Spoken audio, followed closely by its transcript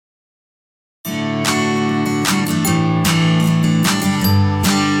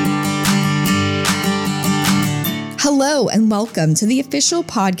Hello and welcome to the official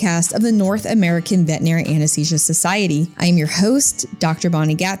podcast of the North American Veterinary Anesthesia Society. I am your host, Dr.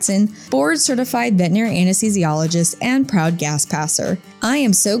 Bonnie Gatson, board-certified veterinary anesthesiologist and proud gas passer. I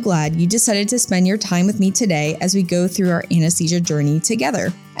am so glad you decided to spend your time with me today as we go through our anesthesia journey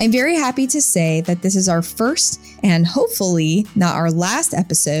together. I'm very happy to say that this is our first and hopefully not our last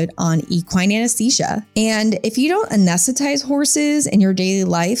episode on equine anesthesia. And if you don't anesthetize horses in your daily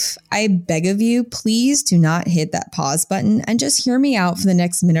life, I beg of you, please do not hit that pause button and just hear me out for the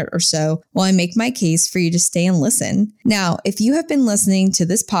next minute or so while I make my case for you to stay and listen. Now, if you have been listening to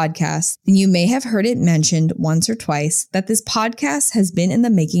this podcast, then you may have heard it mentioned once or twice that this podcast has been in the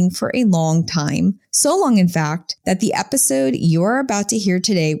making for a long time. So long, in fact, that the episode you are about to hear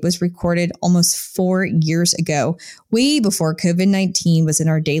today was recorded almost 4 years ago, way before COVID-19 was in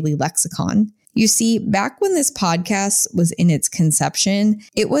our daily lexicon. You see, back when this podcast was in its conception,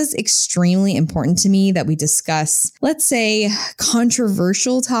 it was extremely important to me that we discuss, let's say,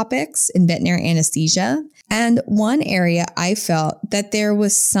 controversial topics in veterinary anesthesia. And one area I felt that there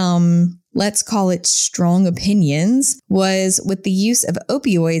was some, let's call it strong opinions, was with the use of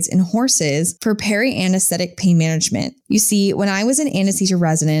opioids in horses for peri-anesthetic pain management. You see, when I was an anesthesia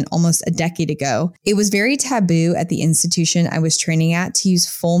resident almost a decade ago, it was very taboo at the institution I was training at to use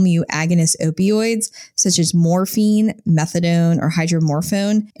full mu agonist opioids such as morphine, methadone, or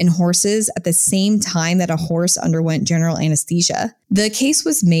hydromorphone in horses at the same time that a horse underwent general anesthesia. The case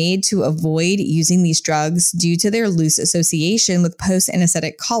was made to avoid using these drugs due to their loose association with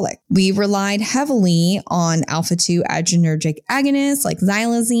post-anesthetic colic. We relied heavily on alpha-2 adrenergic agonists like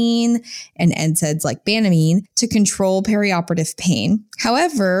xylazine and NSAIDs like Banamine to control perioperative pain.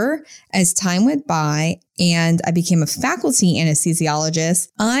 However, as time went by and I became a faculty anesthesiologist,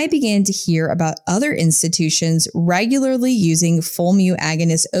 I began to hear about other institutions regularly using full mu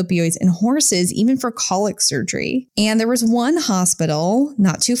agonist opioids in horses, even for colic surgery. And there was one hospital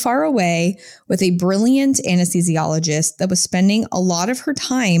not too far away with a brilliant anesthesiologist that was spending a lot of her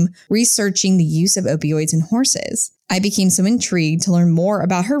time researching the use of opioids in horses. I became so intrigued to learn more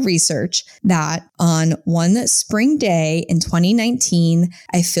about her research that on one spring day in 2019,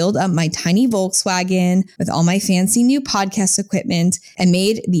 I filled up my tiny Volkswagen with all my fancy new podcast equipment and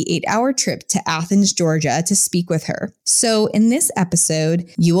made the 8-hour trip to Athens, Georgia to speak with her. So in this episode,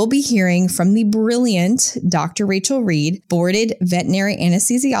 you will be hearing from the brilliant Dr. Rachel Reed, boarded veterinary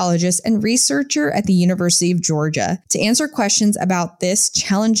anesthesiologist and researcher at the University of Georgia, to answer questions about this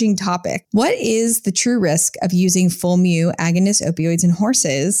challenging topic. What is the true risk of using full mu agonist opioids in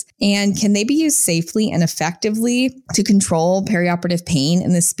horses, and can they be used safely and effectively to control perioperative pain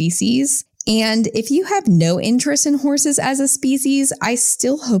in this species? And if you have no interest in horses as a species, I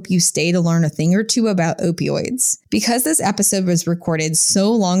still hope you stay to learn a thing or two about opioids. Because this episode was recorded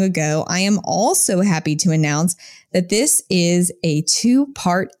so long ago, I am also happy to announce that this is a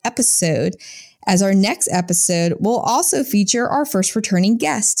 2-part episode, as our next episode will also feature our first returning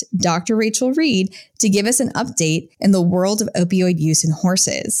guest, Dr. Rachel Reed, to give us an update in the world of opioid use in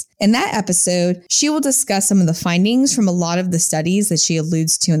horses. In that episode, she will discuss some of the findings from a lot of the studies that she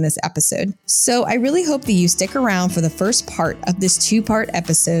alludes to in this episode. So I really hope that you stick around for the first part of this 2-part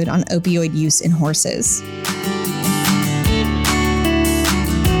episode on opioid use in horses.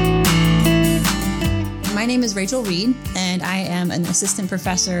 My name is Rachel Reed, and I am an assistant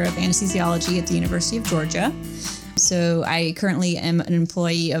professor of anesthesiology at the University of Georgia. So I currently am an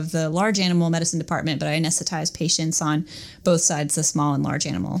employee of the large animal medicine department, but I anesthetize patients on both sides, the small and large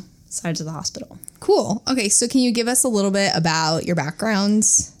animal sides of the hospital. Cool. Okay, so can you give us a little bit about your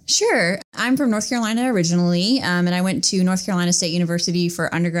backgrounds? Sure. I'm from North Carolina originally, and I went to North Carolina State University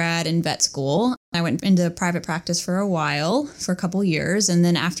for undergrad and vet school. I went into private practice for a while, for a couple years, and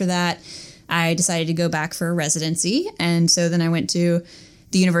then after that, I decided to go back for a residency. And so then I went to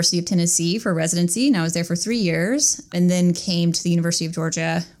the University of Tennessee for residency, and I was there for 3 years, and then came to the University of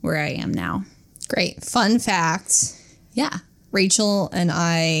Georgia, where I am now. Great. Fun fact. Yeah. Rachel and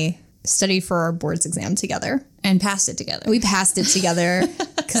I studied for our boards exam together. And passed it together. We passed it together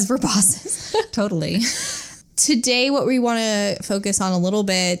because we're bosses. Totally. Today, what we want to focus on a little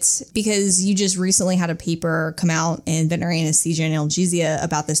bit, because you just recently had a paper come out in Veterinary Anesthesia and Analgesia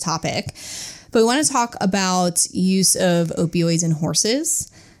about this topic, but we want to talk about use of opioids in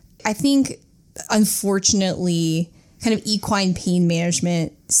horses. I think, unfortunately, kind of equine pain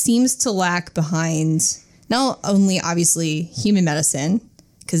management seems to lag behind not only, obviously, human medicine,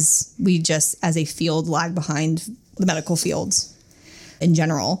 because we just, as a field, lag behind the medical fields in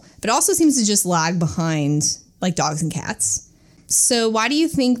general, but also seems to just lag behind like dogs and cats. So why do you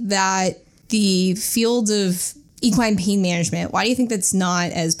think that the field of equine pain management. Why do you think that's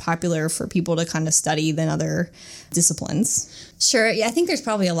not as popular for people to kind of study than other disciplines? Sure. Yeah, I think there's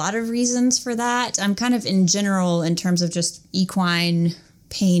probably a lot of reasons for that. I'm kind of in general, in terms of just equine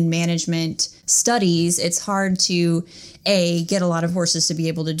pain management studies, it's hard to get a lot of horses to be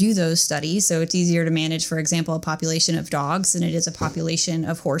able to do those studies. So it's easier to manage, for example, a population of dogs than it is a population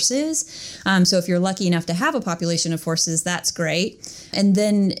of horses. So if you're lucky enough to have a population of horses, that's great. And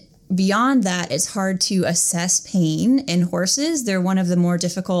then beyond that, it's hard to assess pain in horses. They're one of the more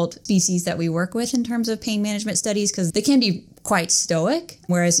difficult species that we work with in terms of pain management studies because they can be quite stoic,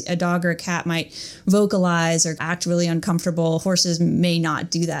 whereas a dog or a cat might vocalize or act really uncomfortable. Horses may not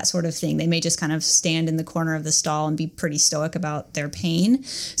do that sort of thing. They may just kind of stand in the corner of the stall and be pretty stoic about their pain.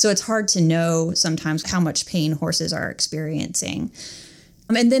 So it's hard to know sometimes how much pain horses are experiencing.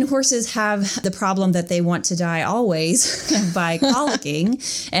 And then horses have the problem that they want to die always by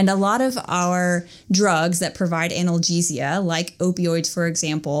colicking. And a lot of our drugs that provide analgesia, like opioids, for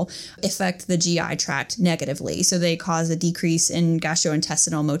example, affect the GI tract negatively. So they cause a decrease in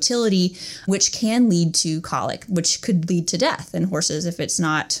gastrointestinal motility, which can lead to colic, which could lead to death in horses if it's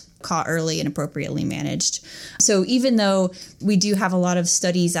not caught early and appropriately managed. So even though we do have a lot of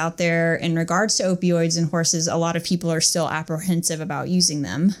studies out there in regards to opioids in horses, a lot of people are still apprehensive about using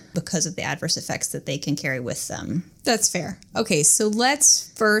them because of the adverse effects that they can carry with them. That's fair. Okay, so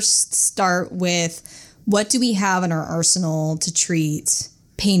let's first start with what do we have in our arsenal to treat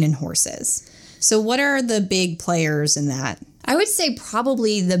pain in horses? So what are the big players in that? I would say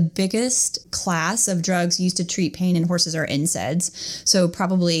probably the biggest class of drugs used to treat pain in horses are NSAIDs. So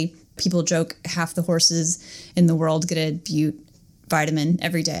probably people joke half the horses in the world get a bute vitamin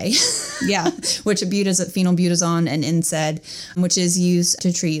every day. Yeah. Which is phenylbutazone and NSAID, which is used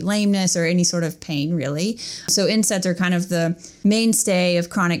to treat lameness or any sort of pain, really. So NSAIDs are kind of the mainstay of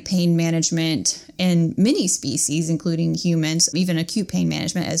chronic pain management in many species, including humans, even acute pain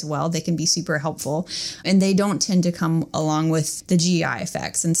management as well. They can be super helpful. And they don't tend to come along with the GI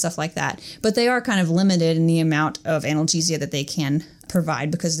effects and stuff like that. But they are kind of limited in the amount of analgesia that they can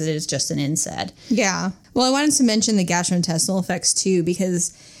provide because it is just an NSAID. Yeah. Well, I wanted to mention the gastrointestinal effects too,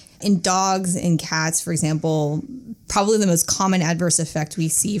 because in dogs and cats, for example, probably the most common adverse effect we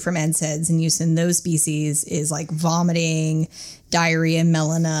see from NSAIDs and use in those species is like vomiting, diarrhea,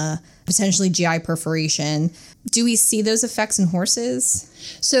 melena, potentially GI perforation. Do we see those effects in horses?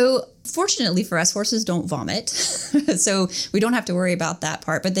 So fortunately for us, horses don't vomit. So we don't have to worry about that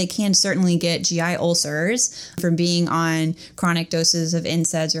part, but they can certainly get GI ulcers from being on chronic doses of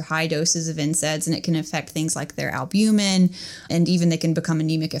NSAIDs or high doses of NSAIDs, and it can affect things like their albumin, and even they can become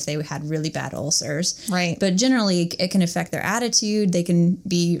anemic if they had really bad ulcers. Right. But generally, it can affect their attitude. They can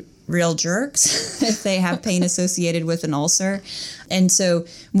be real jerks if they have pain associated with an ulcer. And so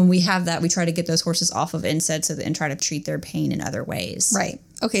when we have that, we try to get those horses off of NSAIDs and try to treat their pain in other ways. Right.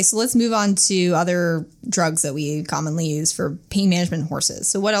 Okay, so let's move on to other drugs that we commonly use for pain management in horses.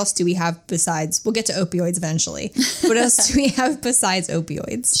 So what else do we have besides, we'll get to opioids eventually. What else do we have besides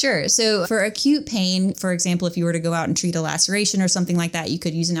opioids? Sure. So for acute pain, for example, if you were to go out and treat a laceration or something like that, you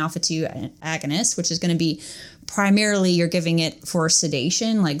could use an alpha-2 agonist, which is going to be primarily you're giving it for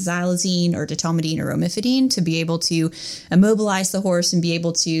sedation, like xylazine or ditomidine or romifidine, to be able to immobilize the horse and be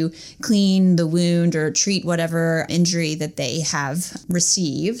able to clean the wound or treat whatever injury that they have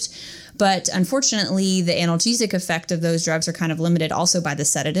received. But unfortunately, the analgesic effect of those drugs are kind of limited also by the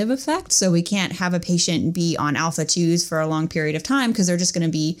sedative effect. So we can't have a patient be on alpha-2s for a long period of time because they're just going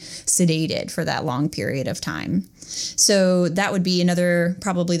to be sedated for that long period of time. So that would be another,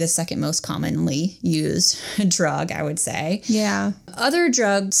 probably the second most commonly used drug, I would say. Yeah. Other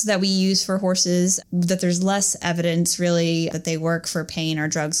drugs that we use for horses that there's less evidence really that they work for pain are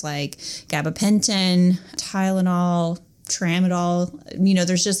drugs like gabapentin, Tylenol, tramadol. You know,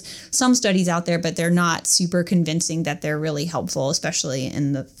 there's just some studies out there, but they're not super convincing that they're really helpful, especially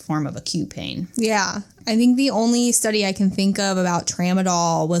in the form of acute pain. Yeah. I think the only study I can think of about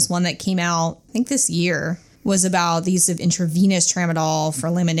tramadol was one that came out, I think this year, was about the use of intravenous tramadol for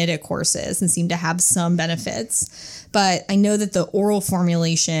laminitic horses and seemed to have some benefits. But I know that the oral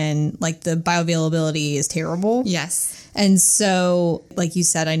formulation, like the bioavailability is terrible. Yes. And so, like you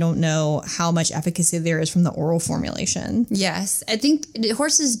said, I don't know how much efficacy there is from the oral formulation. Yes. I think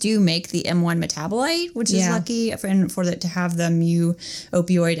horses do make the M1 metabolite, which is lucky for it to have the mu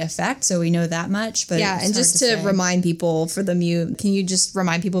opioid effect. So we know that much. But yeah, and just to remind people for the mu, can you just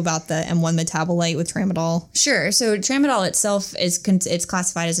remind people about the M1 metabolite with tramadol? Sure. So tramadol itself it's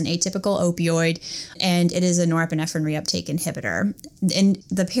classified as an atypical opioid, and it is a norepinephrine reuptake inhibitor. And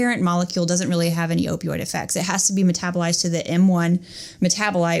the parent molecule doesn't really have any opioid effects. It has to be metabolized metabolized to the M1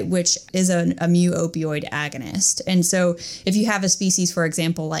 metabolite, which is a mu opioid agonist. And so if you have a species, for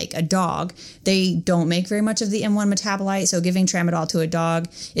example, like a dog, they don't make very much of the M1 metabolite. So giving tramadol to a dog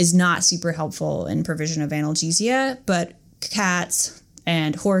is not super helpful in provision of analgesia, but cats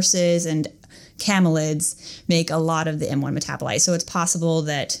and horses and camelids make a lot of the M1 metabolite. So it's possible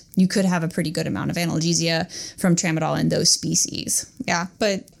that you could have a pretty good amount of analgesia from tramadol in those species. Yeah,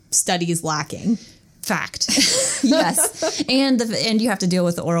 but studies lacking. Fact. Yes. And you have to deal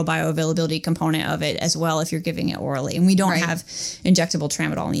with the oral bioavailability component of it as well if you're giving it orally. And we don't have injectable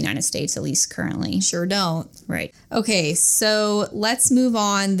tramadol in the United States, at least currently. Sure don't. Right. Okay, so let's move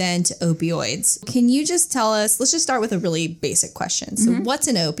on then to opioids. Can you just tell us, let's just start with a really basic question. So what's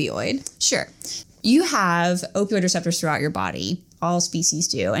an opioid? Sure. You have opioid receptors throughout your body. All species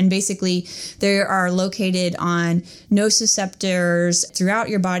do. And basically, they are located on nociceptors throughout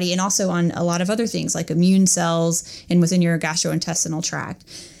your body and also on a lot of other things like immune cells and within your gastrointestinal tract.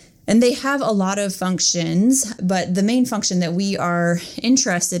 And they have a lot of functions, but the main function that we are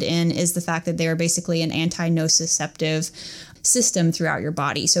interested in is the fact that they are basically an anti-nociceptive system throughout your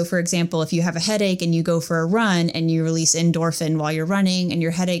body. So for example, if you have a headache and you go for a run and you release endorphin while you're running and your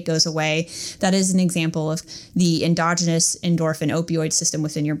headache goes away, that is an example of the endogenous endorphin opioid system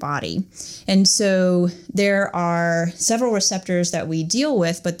within your body. And so there are several receptors that we deal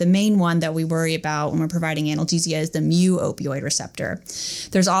with, but the main one that we worry about when we're providing analgesia is the mu opioid receptor.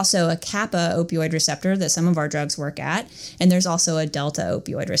 There's also a kappa opioid receptor that some of our drugs work at, and there's also a delta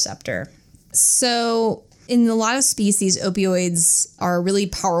opioid receptor. So in a lot of species, opioids are a really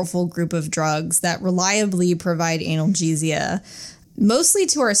powerful group of drugs that reliably provide analgesia, mostly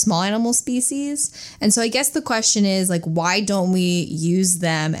to our small animal species. And so I guess the question is, like, why don't we use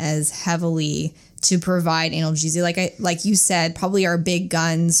them as heavily to provide analgesia? Like you said, probably our big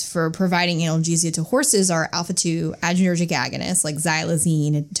guns for providing analgesia to horses are alpha-2 adrenergic agonists like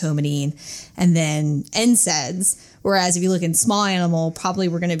xylazine and atomadine, and then NSAIDs. Whereas if you look in small animal, probably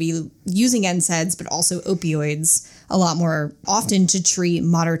we're going to be using NSAIDs, but also opioids a lot more often to treat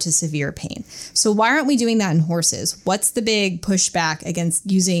moderate to severe pain. So why aren't we doing that in horses? What's the big pushback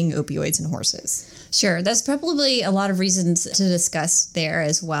against using opioids in horses? Sure. There's probably a lot of reasons to discuss there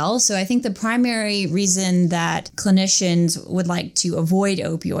as well. So I think the primary reason that clinicians would like to avoid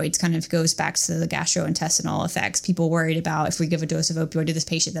opioids kind of goes back to the gastrointestinal effects. People worried about if we give a dose of opioid to this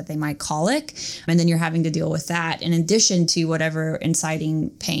patient that they might colic, and then you're having to deal with that in addition to whatever inciting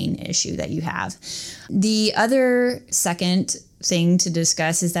pain issue that you have. The other second thing to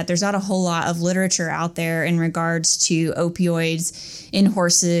discuss is that there's not a whole lot of literature out there in regards to opioids in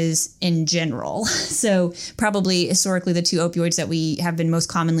horses in general. So probably historically the two opioids that we have been most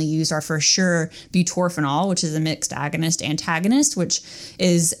commonly used are for sure butorphanol, which is a mixed agonist antagonist, which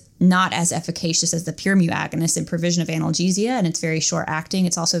is not as efficacious as the pure mu agonist in provision of analgesia, and it's very short acting.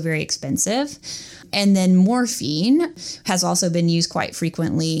 It's also very expensive. And then morphine has also been used quite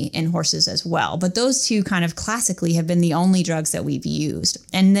frequently in horses as well. But those two kind of classically have been the only drugs that we've used.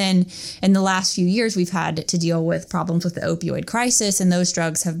 And then in the last few years, we've had to deal with problems with the opioid crisis, and those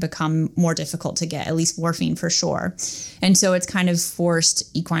drugs have become more difficult to get, at least morphine for sure. And so it's kind of forced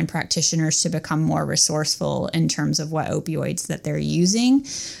equine practitioners to become more resourceful in terms of what opioids that they're using,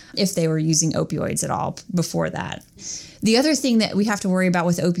 if they were using opioids at all before that. The other thing that we have to worry about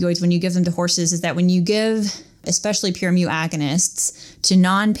with opioids when you give them to horses is that when you give, especially pure mu agonists, to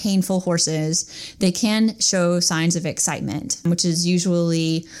non-painful horses, they can show signs of excitement, which is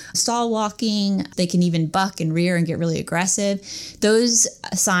usually stall walking. They can even buck and rear and get really aggressive. Those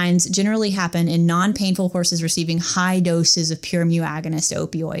signs generally happen in non-painful horses receiving high doses of pure mu agonist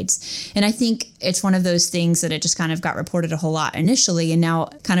opioids. And I think it's one of those things that it just kind of got reported a whole lot initially. And now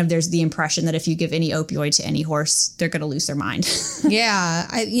kind of there's the impression that if you give any opioid to any horse, they're going to lose their mind. Yeah.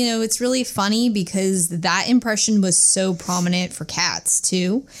 It's really funny because that impression was so prominent for cats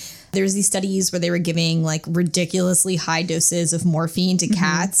too. There's these studies where they were giving like ridiculously high doses of morphine to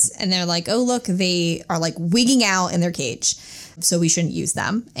cats, and they're like, oh, look, they are like wigging out in their cage, so we shouldn't use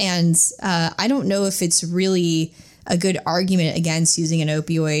them. And I don't know if it's really a good argument against using an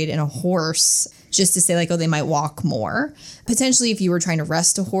opioid in a horse just to say like, oh, they might walk more. Potentially, if you were trying to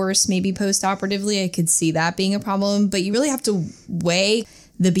rest a horse, maybe post-operatively, I could see that being a problem. But you really have to weigh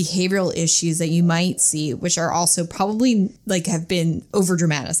the behavioral issues that you might see, which are also probably like have been over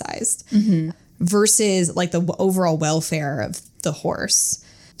dramatized versus like the overall welfare of the horse.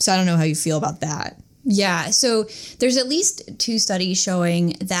 So I don't know how you feel about that. Yeah, so there's at least 2 studies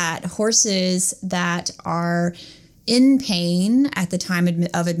showing that horses that are in pain at the time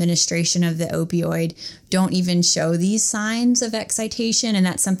of administration of the opioid don't even show these signs of excitation. And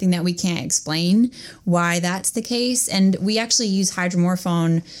that's something that we can't explain why that's the case. And we actually use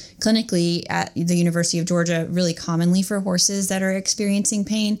hydromorphone clinically at the University of Georgia really commonly for horses that are experiencing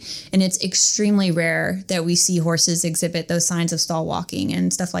pain. And it's extremely rare that we see horses exhibit those signs of stall walking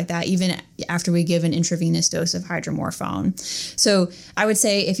and stuff like that, even after we give an intravenous dose of hydromorphone. So I would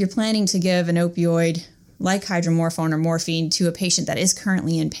say if you're planning to give an opioid like hydromorphone or morphine to a patient that is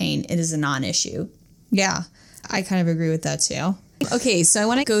currently in pain, it is a non-issue. Yeah, I kind of agree with that too. Okay, so I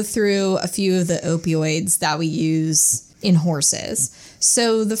want to go through a few of the opioids that we use in horses.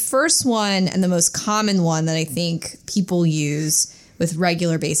 So the first one and the most common one that I think people use with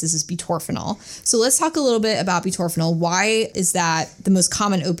regular basis is butorphanol. So let's talk a little bit about butorphanol. Why is that the most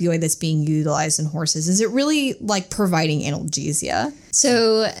common opioid that's being utilized in horses? Is it really like providing analgesia?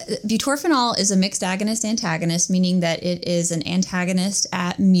 So butorphanol is a mixed agonist-antagonist, meaning that it is an antagonist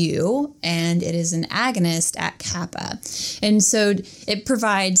at mu and it is an agonist at kappa. And so it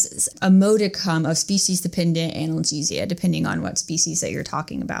provides a modicum of species-dependent analgesia, depending on what species that you're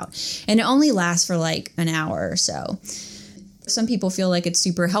talking about. And it only lasts for like an hour or so. Some people feel like it's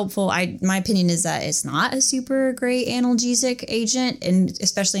super helpful. My opinion is that it's not a super great analgesic agent, and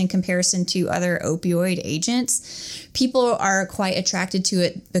especially in comparison to other opioid agents. People are quite attracted to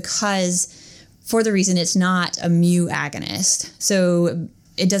it because, for the reason it's not a mu agonist. So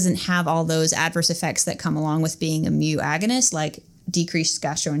it doesn't have all those adverse effects that come along with being a mu agonist, like decreased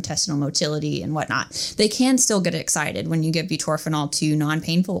gastrointestinal motility and whatnot. They can still get excited when you give butorphanol to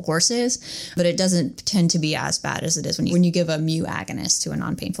non-painful horses, but it doesn't tend to be as bad as it is when you give a mu agonist to a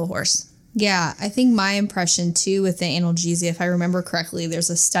non-painful horse. Yeah, I think my impression too with the analgesia, if I remember correctly, there's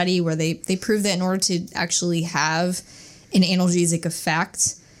a study where they proved that in order to actually have an analgesic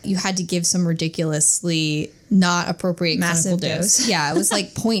effect, you had to give some ridiculously not appropriate massive clinical dose. Yeah, it was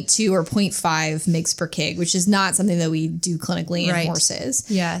like 0.2 or 0.5 mg per kg, which is not something that we do clinically in horses.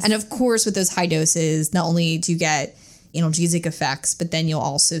 Yes. And of course, with those high doses, not only do you get analgesic effects, but then you'll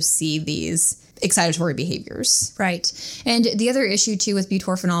also see these excitatory behaviors. Right. And the other issue too with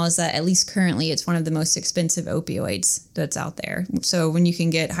butorphanol is that at least currently it's one of the most expensive opioids that's out there. So when you can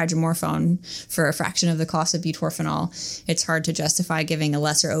get hydromorphone for a fraction of the cost of butorphanol, it's hard to justify giving a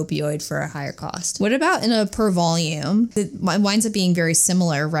lesser opioid for a higher cost. What about in a per volume? It winds up being very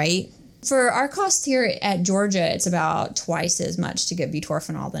similar, right? For our cost here at Georgia, it's about twice as much to give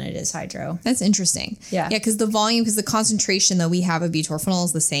butorphanol than it is hydro. That's interesting. Yeah. Yeah, because the concentration that we have of butorphanol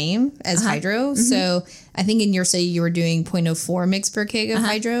is the same as hydro. Mm-hmm. So I think in your study you were doing 0.04 mg per kg of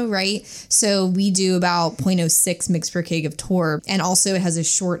hydro, right? So we do about 0.06 mg per kg of torb. And also it has a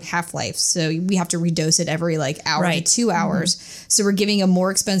short half-life. So we have to redose it every like hour to 2 hours. Mm-hmm. So we're giving a more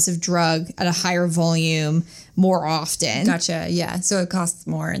expensive drug at a higher volume more often. Gotcha. Yeah. So it costs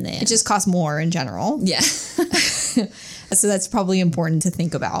more in the end. It just costs more in general. Yeah. So that's probably important to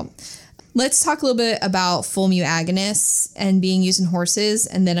think about. Let's talk a little bit about full mu agonists and being used in horses.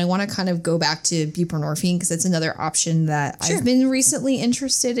 And then I want to kind of go back to buprenorphine because it's another option that I've been recently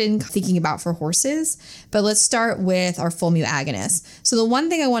interested in thinking about for horses. But let's start with our full mu agonists. So the one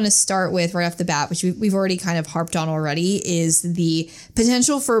thing I want to start with right off the bat, which we've already kind of harped on already, is the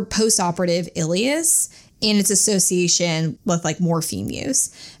potential for postoperative ileus and its association with like morphine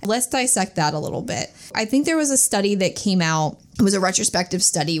use. Let's dissect that a little bit. I think there was a study that came out. It was a retrospective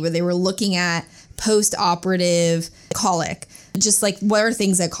study where they were looking at post-operative colic, just like what are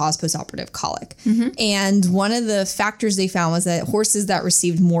things that cause post-operative colic. Mm-hmm. And one of the factors they found was that horses that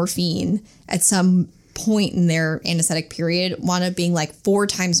received morphine at some point in their anesthetic period wound up being like 4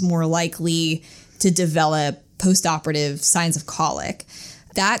 times more likely to develop post-operative signs of colic.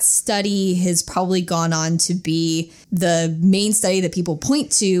 That study has probably gone on to be the main study that people point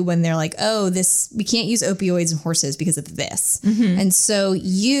to when they're like, oh, we can't use opioids in horses because of this. Mm-hmm. And so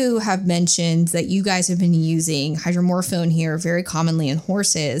you have mentioned that you guys have been using hydromorphone here very commonly in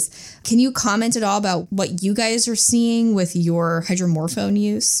horses. Can you comment at all about what you guys are seeing with your hydromorphone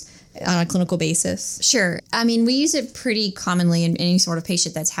use on a clinical basis? Sure. I mean, we use it pretty commonly in any sort of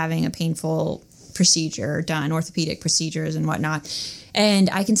patient that's having a painful procedure done, orthopedic procedures and whatnot. And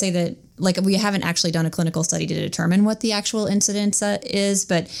I can say that, like, we haven't actually done a clinical study to determine what the actual incidence is,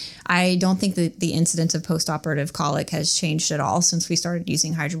 but I don't think that the incidence of postoperative colic has changed at all since we started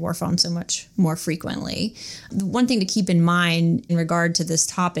using hydromorphone so much more frequently. The one thing to keep in mind in regard to this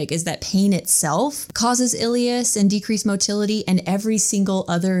topic is that pain itself causes ileus and decreased motility, and every single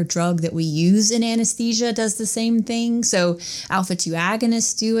other drug that we use in anesthesia does the same thing. So alpha-2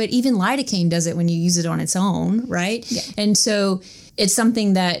 agonists do it. Even lidocaine does it when you use it on its own, right? Yeah. And so it's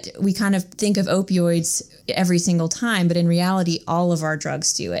something that we kind of think of opioids every single time, but in reality, all of our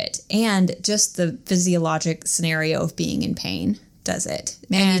drugs do it. And just the physiologic scenario of being in pain does it.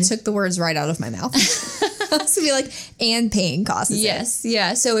 Man, you took the words right out of my mouth. I was going to be like, and pain causes it. Yes,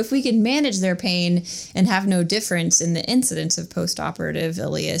 yeah. So if we can manage their pain and have no difference in the incidence of postoperative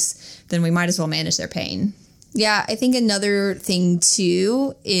ileus, then we might as well manage their pain. Yeah, I think another thing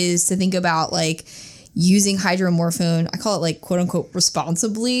too is to think about like using hydromorphone. I call it like quote unquote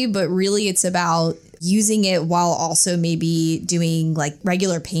responsibly, but really it's about using it while also maybe doing like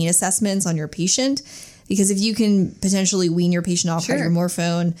regular pain assessments on your patient. Because if you can potentially wean your patient off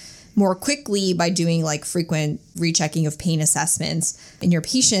hydromorphone more quickly by doing like frequent rechecking of pain assessments in your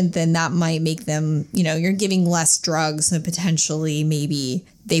patient, then that might make them, you're giving less drugs, so potentially maybe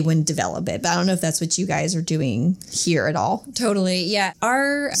they wouldn't develop it. But I don't know if that's what you guys are doing here at all. Totally. Yeah.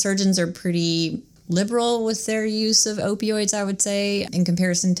 Our surgeons are pretty liberal with their use of opioids, I would say, in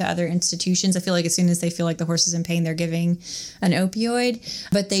comparison to other institutions. I feel like as soon as they feel like the horse is in pain, they're giving an opioid,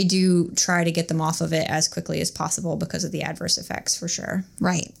 but they do try to get them off of it as quickly as possible because of the adverse effects, for sure.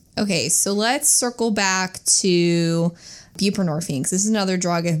 Right. Okay, so let's circle back to buprenorphine, because this is another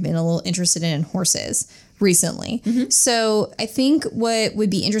drug I've been a little interested in horses recently. Mm-hmm. So I think what would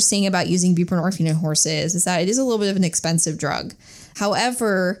be interesting about using buprenorphine in horses is that it is a little bit of an expensive drug.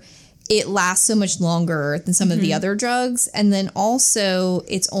 However, it lasts so much longer than some of the other drugs. And then also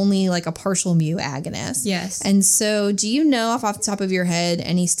it's only like a partial mu agonist. Yes. And so do you know off the top of your head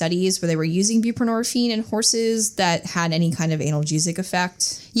any studies where they were using buprenorphine in horses that had any kind of analgesic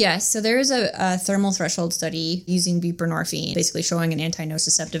effect? Yes. So there is a thermal threshold study using buprenorphine, basically showing an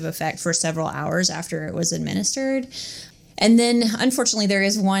anti-nociceptive effect for several hours after it was administered. And then, unfortunately, there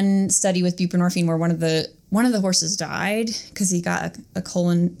is one study with buprenorphine where one of the horses died because he got a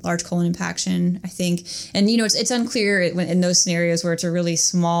large colon impaction, I think. And, it's unclear in those scenarios where it's a really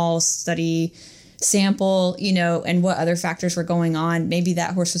small study sample, and what other factors were going on. Maybe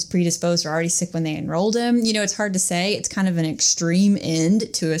that horse was predisposed or already sick when they enrolled him. It's hard to say. It's kind of an extreme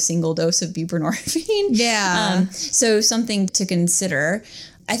end to a single dose of buprenorphine. Yeah. So something to consider.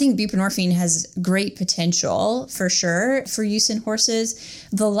 I think buprenorphine has great potential for sure for use in horses.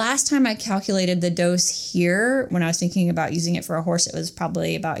 The last time I calculated the dose here, when I was thinking about using it for a horse, it was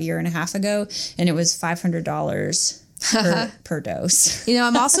probably about a year and a half ago, and it was $500 per dose.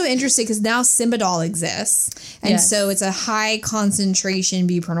 I'm also interested because now Cimbadol exists. And so it's a high concentration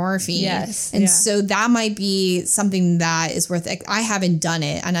buprenorphine. Yes. And so that might be something that is worth it. I haven't done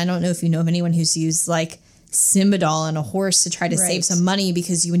it. And I don't know if you know of anyone who's used like Cimbadol on a horse to try to save some money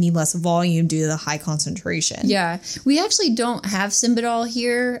because you would need less volume due to the high concentration. Yeah. We actually don't have Cimbadol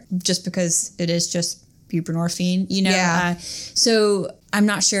here just because it is just buprenorphine, Yeah. So I'm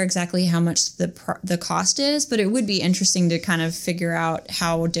not sure exactly how much the cost is, but it would be interesting to kind of figure out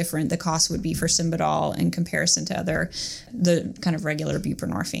how different the cost would be for Cimbadol in comparison to the kind of regular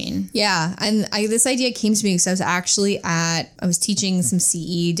buprenorphine. Yeah, and this idea came to me because I was teaching some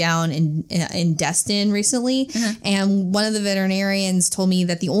CE down in Destin recently, and one of the veterinarians told me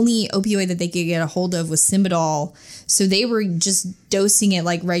that the only opioid that they could get a hold of was Cimbadol, so they were just dosing it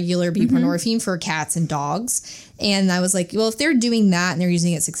like regular buprenorphine for cats and dogs. And I was like, well, if they're doing that and they're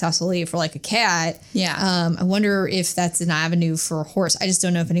using it successfully for like a cat, I wonder if that's an avenue for a horse. I just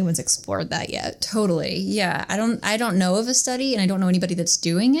don't know if anyone's explored that yet. Totally. Yeah. I don't know of a study and I don't know anybody that's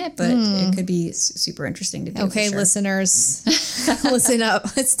doing it, but it could be super interesting to do. Okay, listeners, listen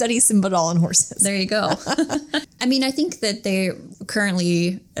up. Let's study Cimbadol on horses. There you go. I mean, I think that they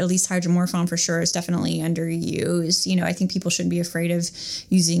currently, at least hydromorphone for sure, is definitely underused. I think people shouldn't be afraid of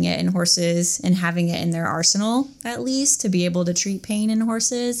using it in horses and having it in their arsenal, at least, to be able to treat pain in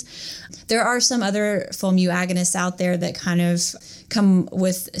horses. There are some other full mu agonists out there that kind of come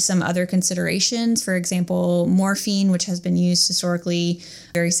with some other considerations. For example, morphine, which has been used historically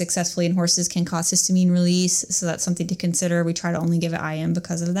very successfully in horses, can cause histamine release. So that's something to consider. We try to only give it IM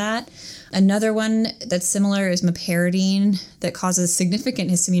because of that. Another one that's similar is meperidine that causes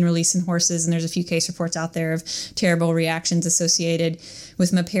significant histamine release in horses. And there's a few case reports out there of terrible reactions associated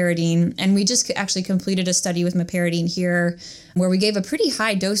with meperidine. And we just actually completed a study with meperidine here where we gave a pretty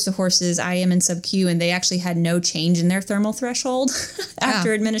high dose to horses, IM and sub-Q, and they actually had no change in their thermal threshold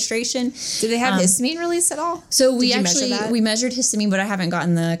after administration. Do they have histamine release at all? So we measured histamine, but I haven't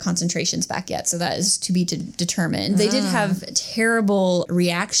gotten the concentrations back yet. So that is to be determined. They did have terrible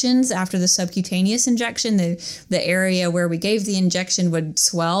reactions after the subcutaneous injection. The area where we gave the injection would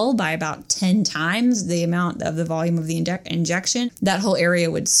swell by about 10 times the amount of the volume of the injection. That whole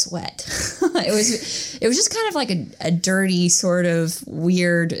area would sweat. It was just kind of like a dirty sort of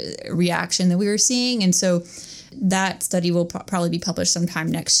weird reaction that we were seeing. And so That study will probably be published sometime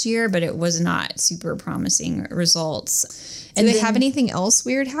next year, but it was not super promising results. Did they have anything else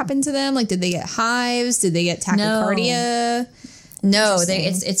weird happen to them? Like, did they get hives? Did they get tachycardia? No,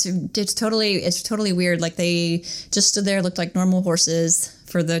 it's totally weird. Like, they just stood there, looked like normal horses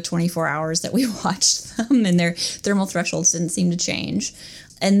for the 24 hours that we watched them, and their thermal thresholds didn't seem to change.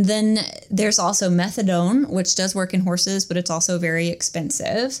 And then there's also methadone, which does work in horses, but it's also very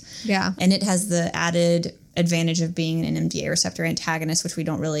expensive. Yeah. And it has the added advantage of being an NMDA receptor antagonist, which we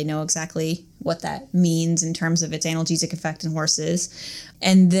don't really know exactly what that means in terms of its analgesic effect in horses.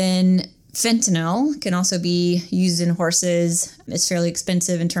 And then fentanyl can also be used in horses. It's fairly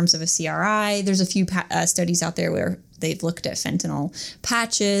expensive in terms of a CRI. There's a few studies out there where they've looked at fentanyl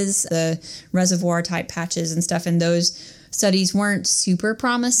patches, the reservoir type patches and stuff, and those studies weren't super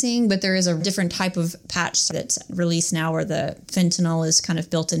promising, but there is a different type of patch that's released now where the fentanyl is kind of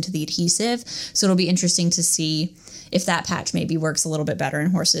built into the adhesive. So it'll be interesting to see if that patch maybe works a little bit better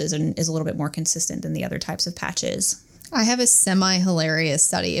in horses and is a little bit more consistent than the other types of patches. I have a semi-hilarious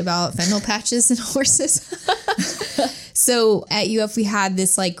study about fentanyl patches in horses. So at UF, we had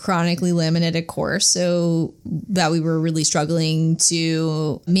this like chronically laminated course, so that we were really struggling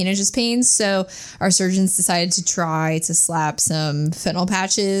to manage his pain. So our surgeons decided to try to slap some fentanyl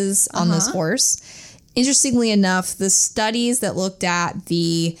patches on this horse. Interestingly enough, the studies that looked at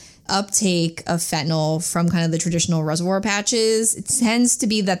the uptake of fentanyl from kind of the traditional reservoir patches, it tends to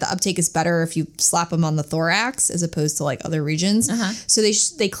be that the uptake is better if you slap them on the thorax as opposed to like other regions. So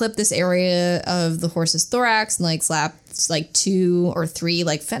they clip this area of the horse's thorax and like slap like 2 or 3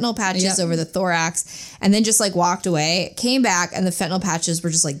 like fentanyl patches over the thorax, and then just like walked away, came back, and the fentanyl patches were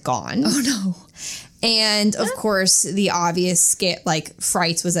just like gone. Oh no. And of course the obvious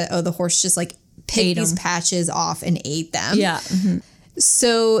fright was that, oh, the horse just like picked these patches off and ate them. Yeah.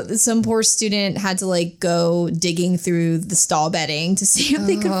 So some poor student had to like go digging through the stall bedding to see if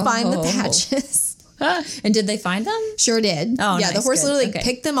they could find the patches. And did they find them? Sure did. Oh, yeah. nice, The horse good. literally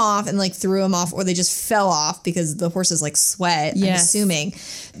picked them off and like threw them off, or they just fell off because the horses like sweat. I'm assuming,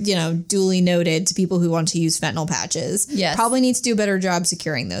 duly noted to people who want to use fentanyl patches. Yes. Probably need to do a better job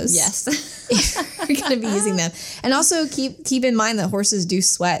securing those. Yes. If you're going to be using them. And also keep in mind that horses do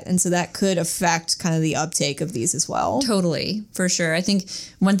sweat. And so that could affect kind of the uptake of these as well. Totally, for sure. I think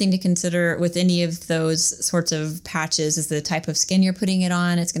one thing to consider with any of those sorts of patches is the type of skin you're putting it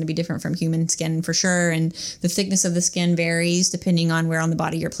on. It's going to be different from human skin for sure. And the thickness of the skin varies depending on where on the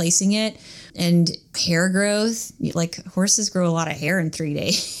body you're placing it. And hair growth, like horses grow a lot of hair in 3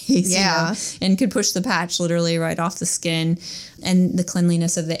 days. Yeah. And could push the patch literally right off the skin, and the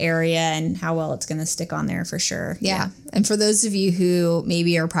cleanliness of the area and how well it's going to stick on there for sure. Yeah. And for those of you who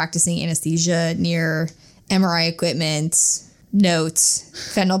maybe are practicing anesthesia near MRI equipment, note,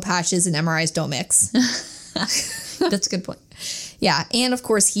 fentanyl patches and MRIs don't mix. That's a good point. Yeah. And of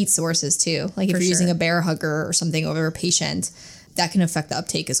course, heat sources too. Like if you're using a bear hugger or something over a patient, that can affect the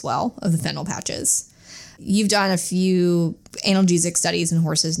uptake as well of the fentanyl patches. You've done a few analgesic studies in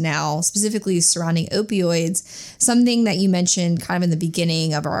horses now, specifically surrounding opioids. Something that you mentioned kind of in the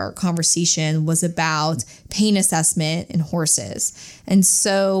beginning of our conversation was about pain assessment in horses. And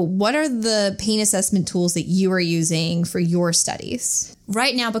so what are the pain assessment tools that you are using for your studies?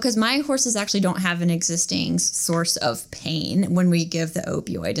 Right now, because my horses actually don't have an existing source of pain when we give the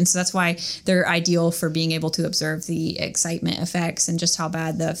opioid. And so that's why they're ideal for being able to observe the excitement effects and just how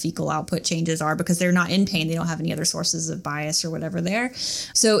bad the fecal output changes are, because they're not in pain. They don't have any other sources of bias or whatever there.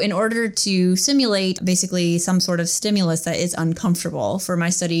 So in order to simulate basically some sort of stimulus that is uncomfortable, for my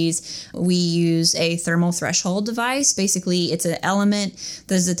studies, we use a thermal threshold device. Basically, it's an element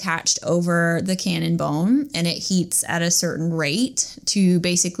that is attached over the cannon bone, and it heats at a certain rate to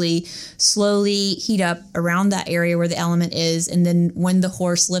basically slowly heat up around that area where the element is. And then when the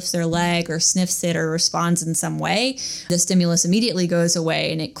horse lifts their leg or sniffs it or responds in some way, the stimulus immediately goes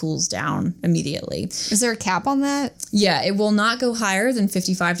away and it cools down immediately. Is there a cap on that? Yeah, it will not go higher than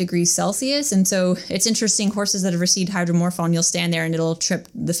 55 degrees Celsius. And so it's interesting, horses that have received hydromorphone, you'll stand there and it'll trip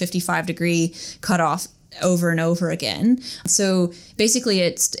the 55 degree cutoff over and over again. So basically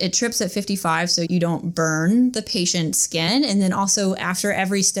it trips at 55 so you don't burn the patient's skin. And then also after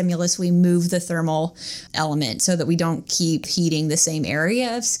every stimulus, we move the thermal element so that we don't keep heating the same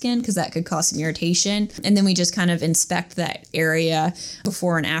area of skin, because that could cause some irritation. And then we just kind of inspect that area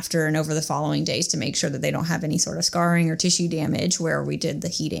before and after and over the following days to make sure that they don't have any sort of scarring or tissue damage where we did the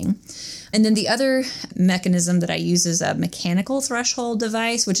heating. And then the other mechanism that I use is a mechanical threshold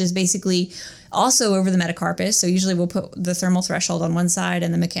device, which is basically also over the metacarpus. So usually we'll put the thermal threshold on one side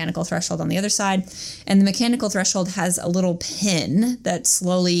and the mechanical threshold on the other side. And the mechanical threshold has a little pin that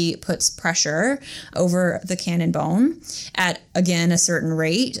slowly puts pressure over the cannon bone at, again, a certain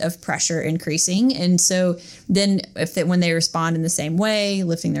rate of pressure increasing. And so then when they respond in the same way,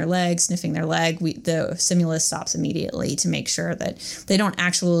 lifting their leg, sniffing their leg, the stimulus stops immediately to make sure that they don't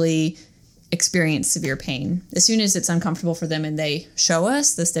actually experience severe pain. As soon as it's uncomfortable for them and they show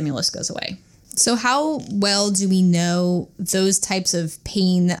us, the stimulus goes away. So how well do we know those types of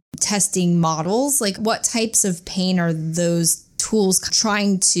pain testing models? Like, what types of pain are those tools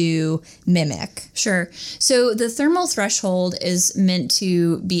trying to mimic? Sure. So the thermal threshold is meant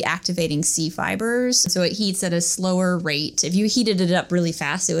to be activating C fibers. So it heats at a slower rate. If you heated it up really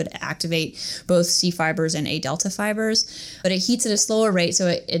fast, it would activate both C fibers and A delta fibers. But it heats at a slower rate, so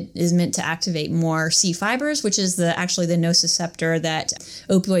it is meant to activate more C fibers, which is actually the nociceptor that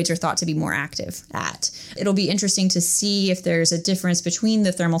opioids are thought to be more active at. It'll be interesting to see if there's a difference between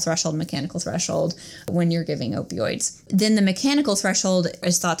the thermal threshold and mechanical threshold when you're giving opioids. Then the mechanical threshold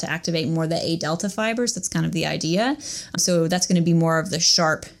is thought to activate more the A delta fibers. That's kind of the idea. So that's going to be more of the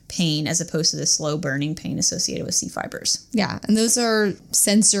sharp pain as opposed to the slow burning pain associated with C fibers. Yeah, and those are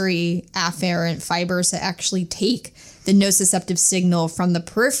sensory afferent fibers that actually take the nociceptive signal from the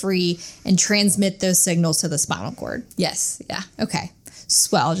periphery and transmit those signals to the spinal cord. Yes, yeah. Okay,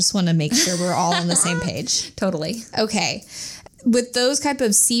 swell. Just want to make sure we're all on the same page. Totally. Okay. With those type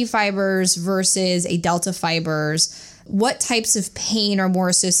of C fibers versus A delta fibers, what types of pain are more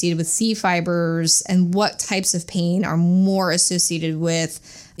associated with C fibers and what types of pain are more associated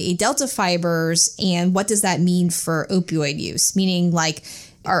with A delta fibers, and what does that mean for opioid use? Meaning, like,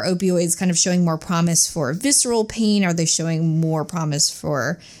 are opioids kind of showing more promise for visceral pain? Are they showing more promise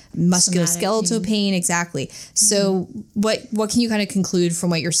for musculoskeletal pain? Exactly. So what can you kind of conclude from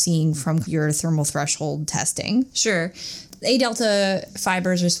what you're seeing from your thermal threshold testing? Sure. A delta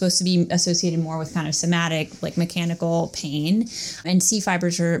fibers are supposed to be associated more with kind of somatic, like mechanical pain, and C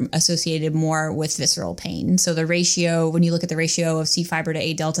fibers are associated more with visceral pain. So the ratio, when you look at the ratio of C fiber to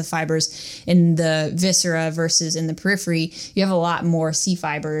A delta fibers in the viscera versus in the periphery, you have a lot more C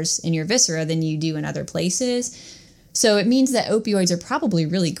fibers in your viscera than you do in other places. So it means that opioids are probably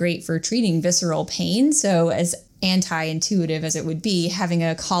really great for treating visceral pain. So as anti-intuitive as it would be, having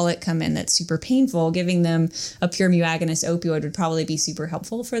a colic come in that's super painful, giving them a pure mu agonist opioid would probably be super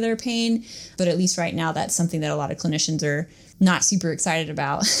helpful for their pain. But at least right now, that's something that a lot of clinicians are not super excited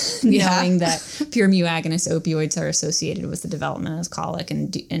about, knowing that pure mu agonist opioids are associated with the development of colic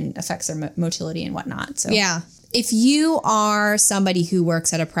and affects their motility and whatnot. So yeah. If you are somebody who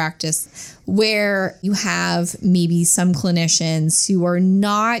works at a practice where you have maybe some clinicians who are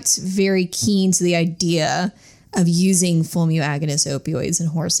not very keen to the idea of using full mu agonist opioids in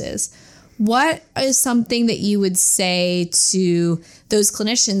horses, what is something that you would say to those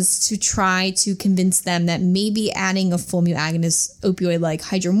clinicians to try to convince them that maybe adding a full mu agonist opioid like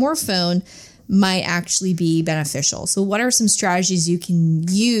hydromorphone might actually be beneficial? So what are some strategies you can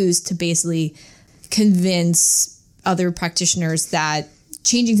use to basically convince other practitioners that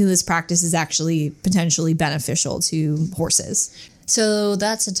changing to this practice is actually potentially beneficial to horses? So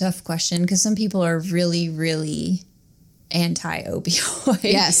that's a tough question because some people are really, really anti-opioid.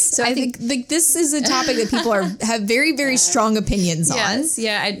 Yes. So I think this is a topic that people have very, very strong opinions on. Yes.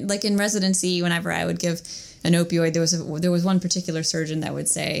 Yeah. Like in residency, whenever I would give an opioid, there was one particular surgeon that would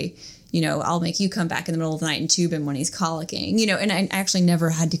say, I'll make you come back in the middle of the night and tube him when he's colicking, and I actually never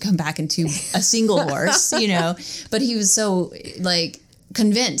had to come back and tube a single horse, but he was so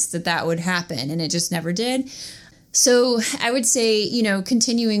convinced that would happen and it just never did. So I would say,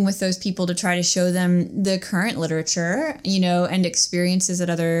 continuing with those people to try to show them the current literature, and experiences at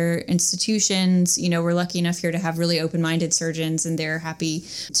other institutions. We're lucky enough here to have really open-minded surgeons, and they're happy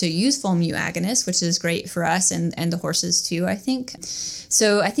to use full mu agonists, which is great for us and the horses too, I think.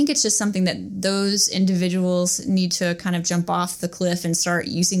 So I think it's just something that those individuals need to kind of jump off the cliff and start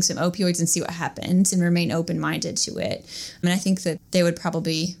using some opioids and see what happens and remain open-minded to it. I mean, I think that they would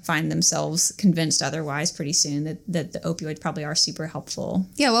probably find themselves convinced otherwise pretty soon that the opioids probably are super helpful.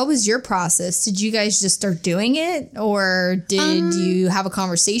 Yeah, what was your process? Did you guys just start doing it, or did you have a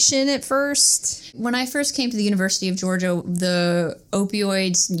conversation at first? When I first came to the University of Georgia, the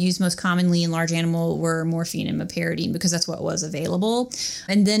opioids used most commonly in large animal were morphine and meperidine because that's what was available.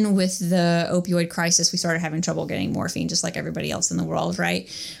 And then with the opioid crisis, we started having trouble getting morphine, just like everybody else in the world, right?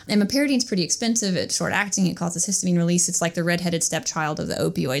 And meperidine's pretty expensive. It's short-acting. It causes histamine release. It's like the redheaded stepchild of the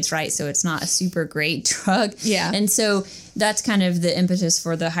opioids, right? So it's not a super great drug. Yeah. And so that's kind of the impetus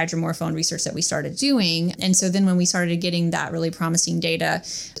for the hydromorphone research that we started doing. And so then when we started getting that really promising data,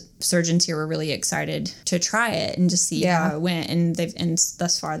 surgeons here were really excited to try it and just see how it went. And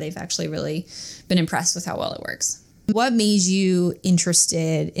thus far, they've actually really been impressed with how well it works. What made you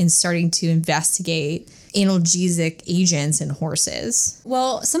interested in starting to investigate analgesic agents in horses?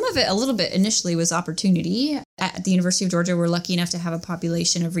 Well, some of it a little bit initially was opportunity. At the University of Georgia, we're lucky enough to have a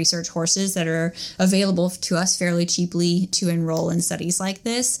population of research horses that are available to us fairly cheaply to enroll in studies like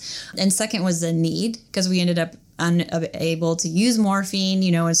this. And second was the need, because we ended up unable to use morphine,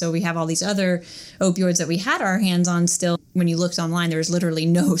 and so we have all these other opioids that we had our hands on still. When you looked online, there was literally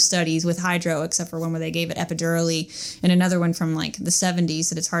no studies with hydro except for one where they gave it epidurally, and another one from like the 70s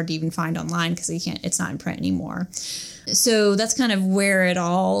that it's hard to even find online because it's not in print anymore. So that's kind of where it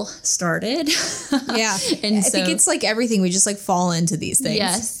all started. Yeah. And I think it's like everything. We just like fall into these things.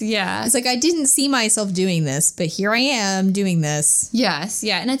 Yes. Yeah. It's like, I didn't see myself doing this, but here I am doing this. Yes.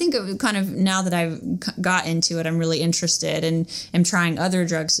 Yeah. And I think it kind of, now that I've got into it, I'm really interested and am trying other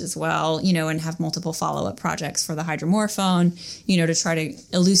drugs as well, and have multiple follow-up projects for the hydromorphone, to try to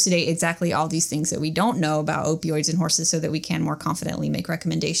elucidate exactly all these things that we don't know about opioids in horses so that we can more confidently make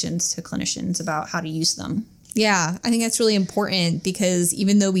recommendations to clinicians about how to use them. Yeah, I think that's really important because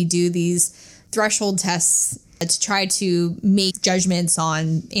even though we do these threshold tests to try to make judgments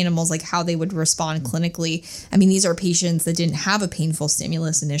on animals, like how they would respond clinically, I mean, these are patients that didn't have a painful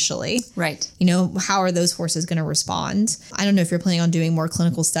stimulus initially. Right. How are those horses going to respond? I don't know if you're planning on doing more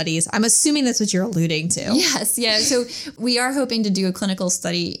clinical studies. I'm assuming that's what you're alluding to. Yes. Yeah. So we are hoping to do a clinical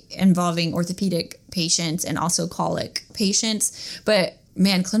study involving orthopedic patients and also colic patients. But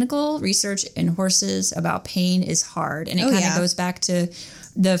man, clinical research in horses about pain is hard. And it kind of goes back to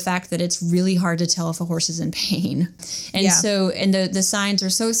the fact that it's really hard to tell if a horse is in pain. And the signs are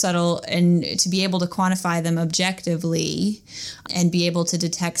so subtle, and to be able to quantify them objectively and be able to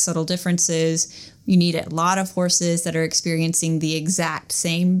detect subtle differences, you need a lot of horses that are experiencing the exact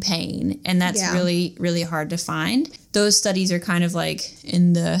same pain. And that's really, really hard to find. Those studies are kind of like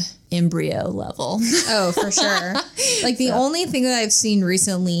in the embryo level. Oh, for sure. Like the only thing that I've seen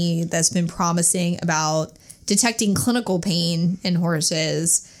recently that's been promising about detecting clinical pain in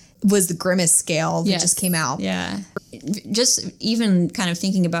horses was the grimace scale that just came out. Yeah. Just even kind of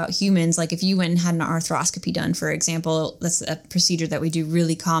thinking about humans, like if you went and had an arthroscopy done, for example, that's a procedure that we do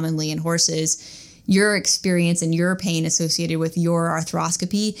really commonly in horses. Your experience and your pain associated with your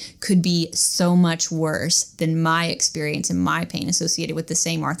arthroscopy could be so much worse than my experience and my pain associated with the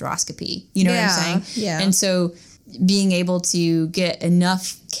same arthroscopy. You know what I'm saying? Yeah. And so being able to get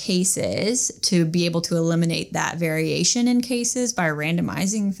enough cases to be able to eliminate that variation in cases by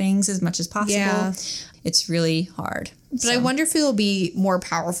randomizing things as much as possible, it's really hard. But I wonder if it'll be more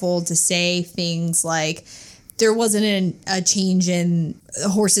powerful to say things like, there wasn't a change in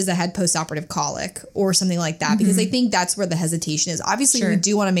horses that had postoperative colic or something like that, because I think that's where the hesitation is. Obviously, we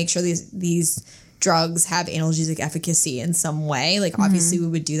do want to make sure these drugs have analgesic efficacy in some way. Like, obviously, we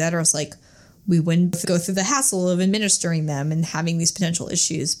would do that, or else, like, we wouldn't go through the hassle of administering them and having these potential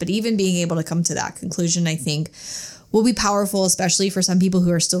issues. But even being able to come to that conclusion, I think, will be powerful, especially for some people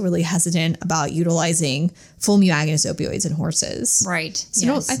who are still really hesitant about utilizing full mu-agonist opioids in horses. Right.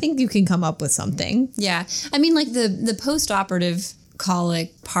 So I think you can come up with something. Yeah. I mean, like the post-operative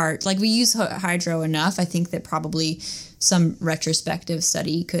colic part, like we use hydro enough. I think that probably some retrospective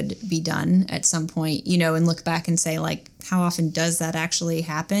study could be done at some point, and look back and say, like, how often does that actually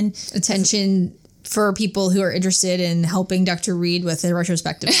happen? Attention for people who are interested in helping Dr. Reed with a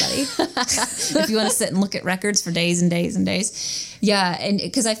retrospective study. If you want to sit and look at records for days and days and days. Yeah, and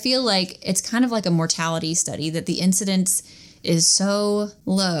because I feel like it's kind of like a mortality study, that the incidence is so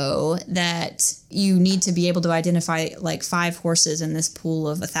low that you need to be able to identify like 5 horses in this pool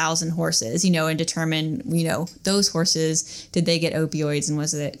of 1,000 horses, and determine, those horses, did they get opioids, and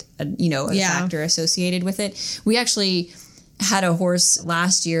was it a factor associated with it? We actually had a horse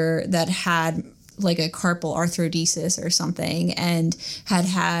last year that had like a carpal arthrodesis or something and had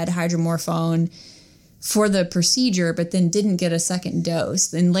hydromorphone for the procedure, but then didn't get a second dose.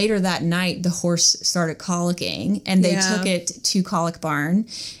 Then later that night, the horse started colicking, and they took it to Colic Barn,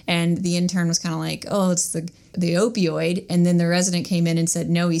 and the intern was kind of like, oh, it's the opioid. And then the resident came in and said,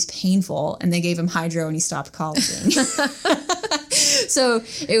 no, he's painful. And they gave him hydro and he stopped colicking.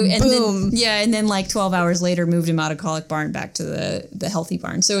 Boom. And then like 12 hours later, moved him out of Colic Barn back to the healthy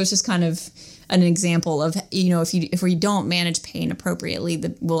barn. So it was just kind of an example of, if we don't manage pain appropriately,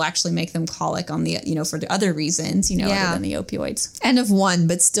 we'll actually make them colic on the, for the other reasons, other than the opioids. End of one,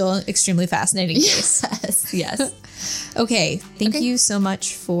 but still extremely fascinating case. Yes. Okay. Thank you so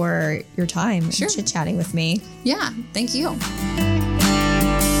much for your time and chit-chatting with me. Yeah. Thank you.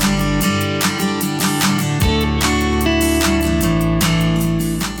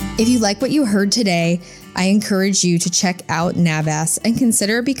 If you like what you heard today, I encourage you to check out NAVAS and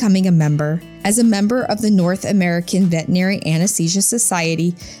consider becoming a member. As a member of the North American Veterinary Anesthesia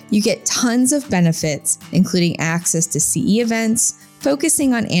Society, you get tons of benefits, including access to CE events,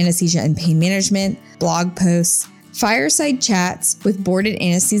 focusing on anesthesia and pain management, blog posts, fireside chats with boarded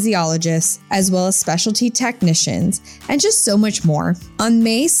anesthesiologists, as well as specialty technicians, and just so much more. On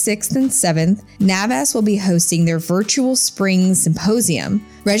May 6th and 7th, NAVAS will be hosting their virtual spring symposium.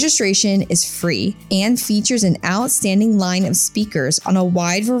 Registration is free and features an outstanding line of speakers on a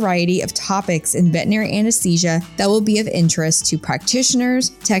wide variety of topics in veterinary anesthesia that will be of interest to practitioners,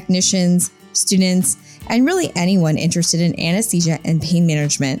 technicians, students, and really anyone interested in anesthesia and pain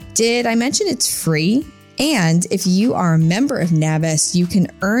management. Did I mention it's free? And if you are a member of NAVAS, you can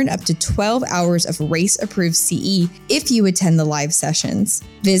earn up to 12 hours of race-approved CE if you attend the live sessions.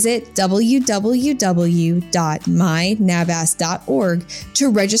 Visit www.mynavas.org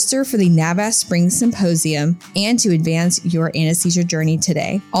to register for the NAVAS Spring Symposium and to advance your anesthesia journey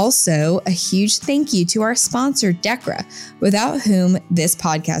today. Also, a huge thank you to our sponsor, DECRA, without whom this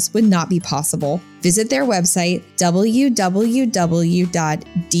podcast would not be possible. Visit their website,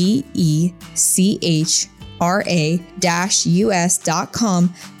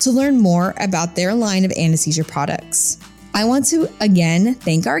 www.decra-us.com, to learn more about their line of anesthesia products. I want to again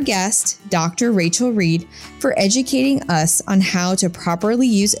thank our guest, Dr. Rachel Reed, for educating us on how to properly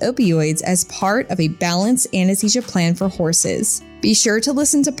use opioids as part of a balanced anesthesia plan for horses. Be sure to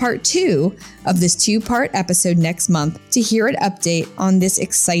listen to part 2 of this 2-part episode next month to hear an update on this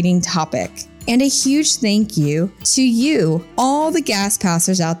exciting topic. And a huge thank you to you, all the gas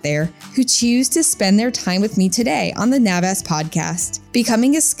passers out there who choose to spend their time with me today on the NAVAS podcast.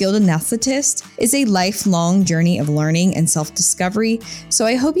 Becoming a skilled anesthetist is a lifelong journey of learning and self-discovery, so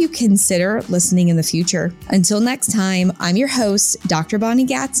I hope you consider listening in the future. Until next time, I'm your host, Dr. Bonnie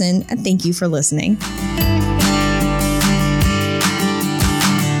Gatson, and thank you for listening.